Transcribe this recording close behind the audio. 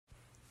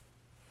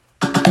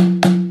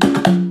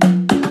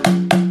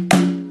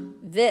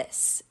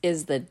This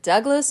is the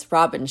Douglas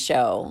Robbins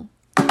Show.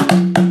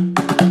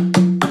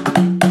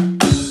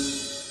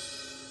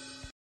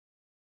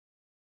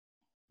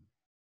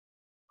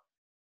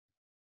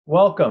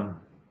 Welcome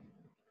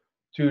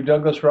to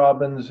Douglas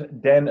Robbins'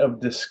 Den of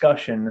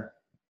Discussion,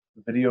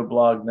 video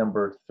blog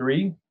number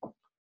 3,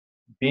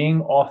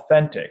 Being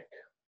Authentic.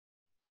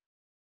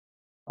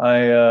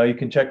 You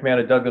can check me out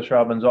at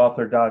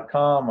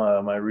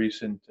douglasrobbinsauthor.com. My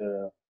recent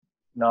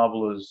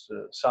novel is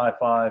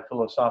sci-fi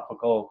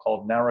philosophical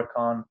called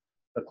Narracon,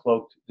 The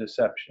Cloaked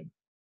Deception.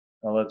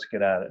 Now let's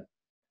get at it.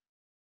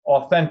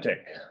 Authentic,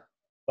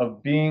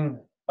 of being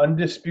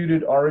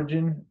undisputed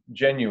origin,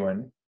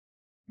 genuine,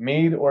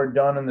 made or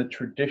done in the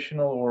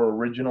traditional or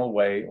original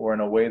way, or in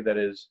a way that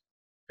is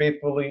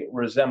faithfully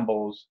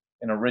resembles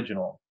an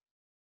original,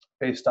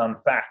 based on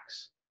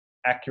facts,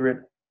 accurate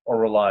or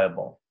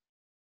reliable.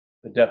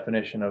 The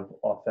definition of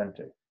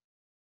authentic.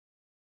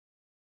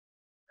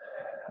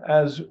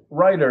 As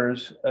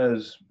writers,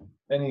 as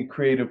any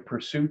creative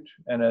pursuit,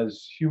 and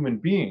as human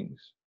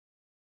beings,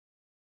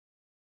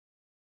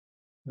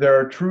 there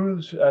are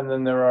truths and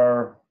then there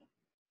are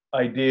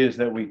ideas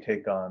that we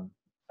take on,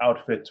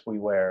 outfits we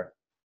wear.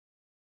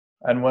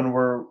 And when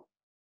we're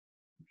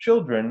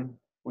children,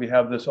 we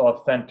have this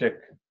authentic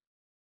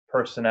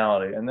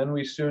personality. And then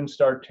we soon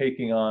start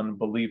taking on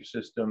belief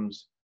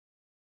systems,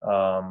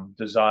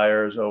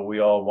 desires. Oh, we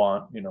all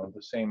want,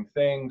 the same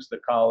things, the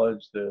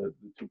college, the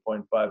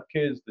 2.5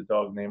 kids, the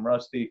dog named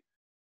Rusty,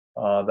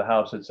 the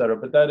house, etc.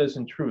 But that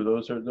isn't true.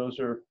 Those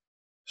are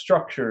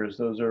structures.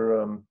 Those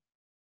are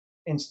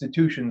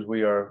institutions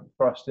we are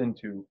thrust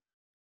into.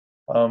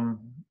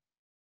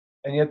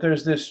 And yet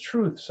there's this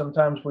truth.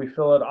 Sometimes we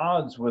feel at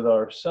odds with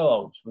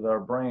ourselves, with our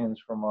brains,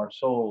 from our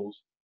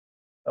souls,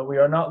 that we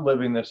are not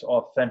living this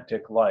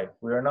authentic life.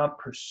 We are not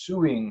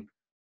pursuing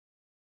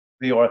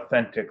the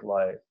authentic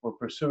life. We're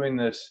pursuing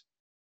this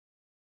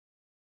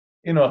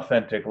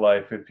inauthentic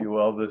life, if you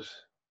will, this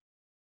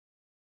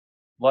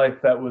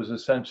life that was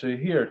essentially,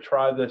 here,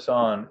 try this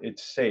on.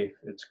 It's safe.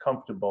 It's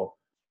comfortable.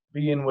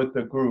 Be in with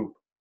the group.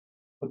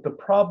 But the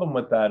problem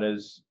with that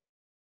is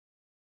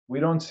we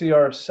don't see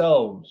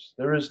ourselves.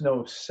 There is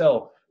no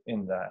self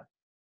in that.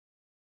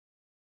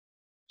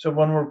 So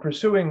when we're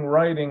pursuing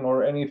writing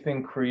or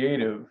anything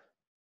creative,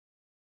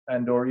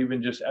 and or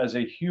even just as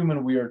a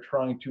human, we are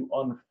trying to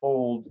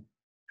unfold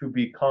to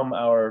become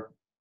our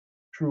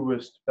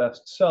truest,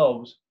 best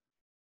selves,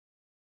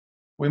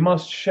 we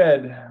must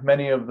shed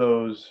many of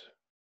those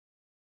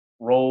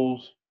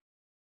roles,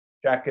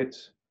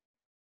 jackets,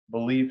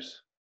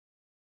 beliefs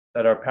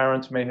that our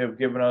parents may have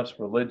given us,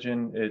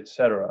 religion,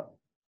 etc.,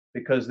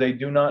 because they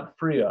do not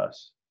free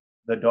us.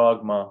 The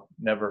dogma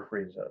never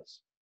frees us.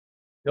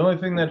 The only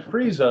thing that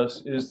frees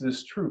us is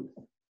this truth,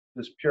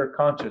 this pure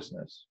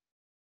consciousness.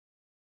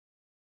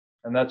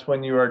 And that's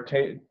when you are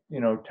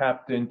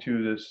tapped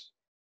into this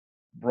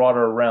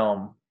broader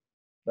realm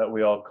that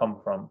we all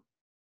come from,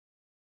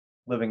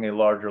 living a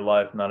larger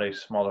life, not a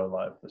smaller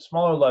life. The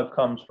smaller life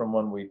comes from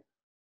when we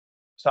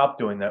stop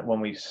doing that, when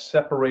we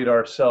separate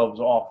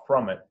ourselves off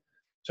from it.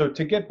 So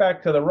to get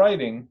back to the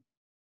writing,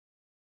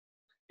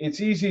 it's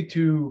easy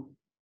to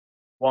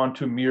want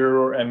to mirror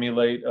or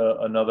emulate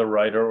another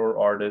writer or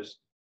artist.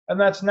 And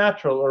that's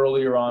natural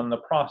earlier on in the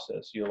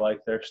process. You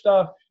like their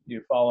stuff,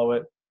 you follow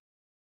it.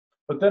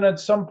 But then at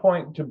some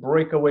point, to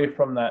break away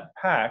from that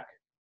pack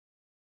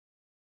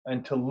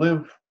and to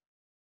live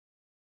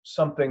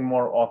something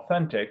more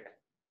authentic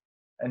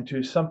and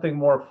to something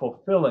more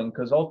fulfilling,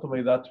 because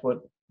ultimately that's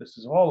what this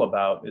is all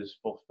about, is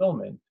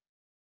fulfillment,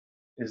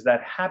 is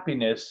that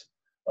happiness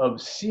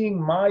of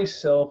seeing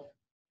myself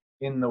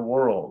in the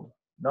world,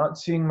 not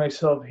seeing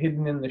myself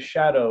hidden in the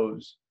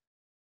shadows,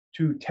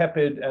 too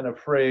tepid and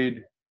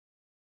afraid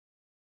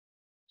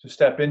to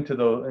step into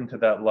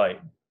that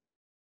light.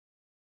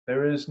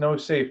 There is no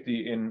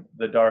safety in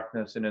the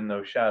darkness and in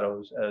those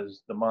shadows,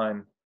 as the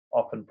mind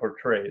often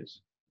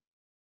portrays.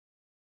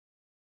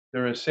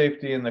 There is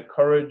safety in the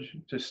courage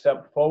to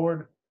step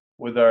forward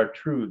with our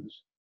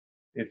truths.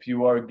 If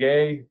you are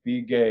gay,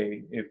 be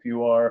gay. If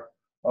you are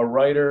a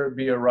writer,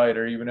 be a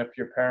writer, even if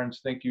your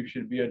parents think you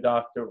should be a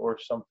doctor or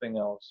something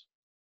else.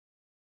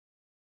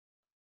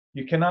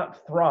 You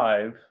cannot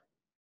thrive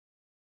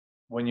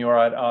when you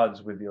are at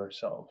odds with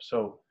yourself.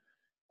 So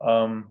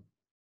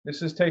this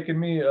has taken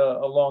me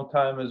a long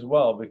time as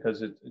well,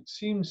 because it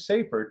seems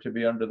safer to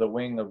be under the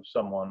wing of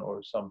someone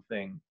or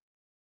something.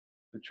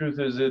 The truth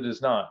is, it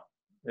is not.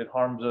 It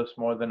harms us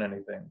more than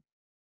anything.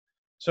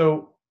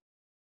 So,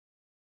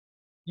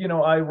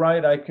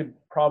 I could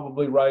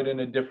probably write in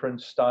a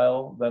different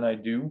style than I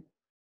do.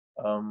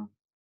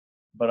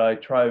 But I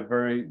try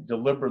very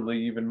deliberately,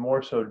 even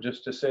more so,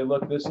 just to say,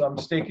 look, I'm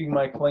staking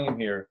my claim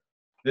here.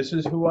 This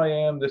is who I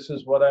am. This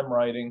is what I'm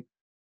writing.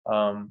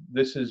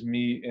 This is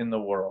me in the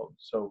world.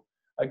 So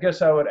I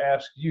guess I would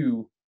ask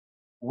you,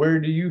 where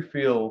do you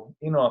feel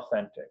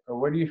inauthentic, or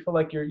where do you feel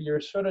like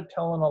you're sort of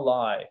telling a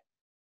lie?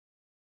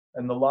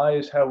 And the lie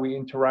is how we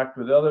interact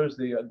with others.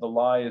 The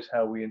lie is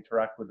how we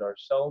interact with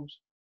ourselves.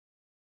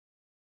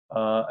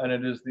 And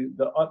it is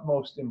the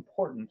utmost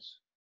importance,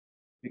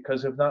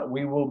 because if not,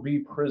 we will be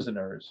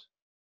prisoners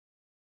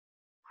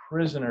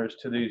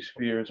to these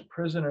fears,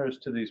 prisoners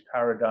to these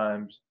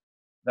paradigms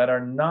that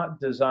are not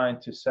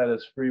designed to set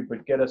us free,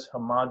 but get us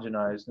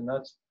homogenized. And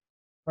that's,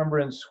 remember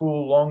in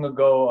school long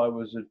ago, I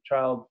was a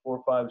child,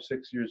 4, 5,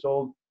 6 years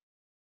old,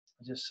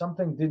 just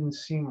something didn't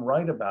seem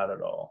right about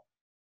it all.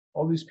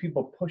 All these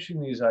people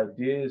pushing these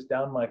ideas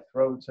down my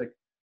throat. It's like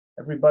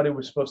everybody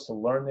was supposed to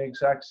learn the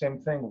exact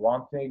same thing,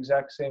 want the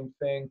exact same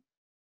thing.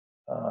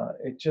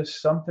 It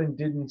just, something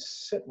didn't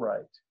sit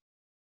right.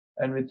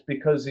 And it's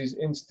because these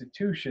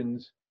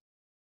institutions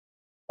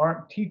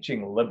aren't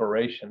teaching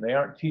liberation. They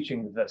aren't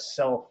teaching the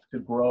self to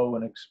grow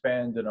and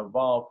expand and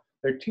evolve.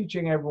 They're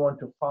teaching everyone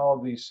to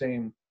follow these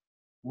same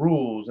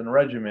rules and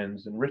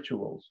regimens and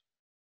rituals.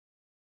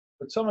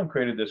 But someone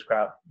created this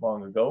crap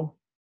long ago.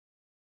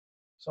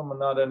 Someone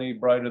not any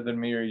brighter than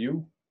me or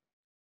you.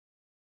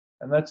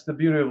 And that's the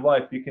beauty of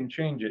life. You can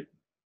change it.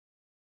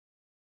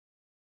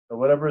 So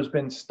whatever has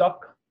been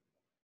stuck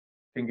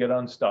can get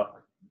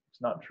unstuck.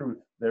 It's not truth.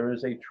 There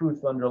is a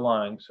truth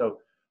underlying. So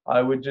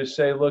I would just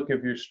say, look,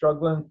 if you're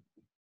struggling,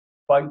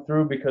 fight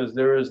through, because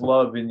there is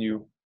love in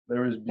you.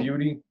 There is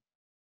beauty,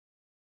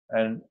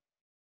 and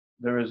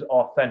there is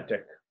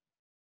authentic.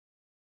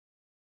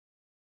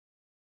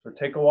 So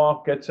take a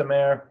walk, get some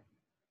air,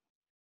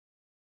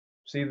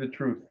 see the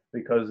truth,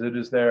 because it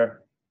is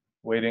there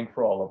waiting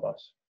for all of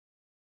us.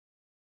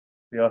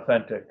 Be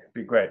authentic.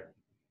 Be great.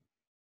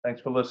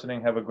 Thanks for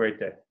listening. Have a great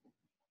day.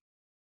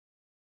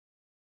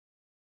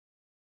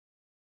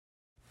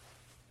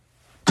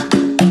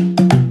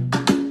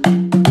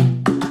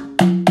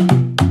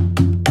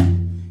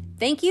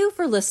 Thank you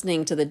for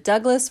listening to the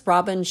Douglas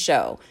Robbins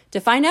Show. To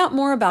find out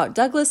more about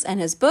Douglas and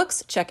his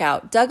books, check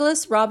out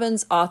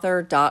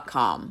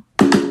douglasrobbinsauthor.com.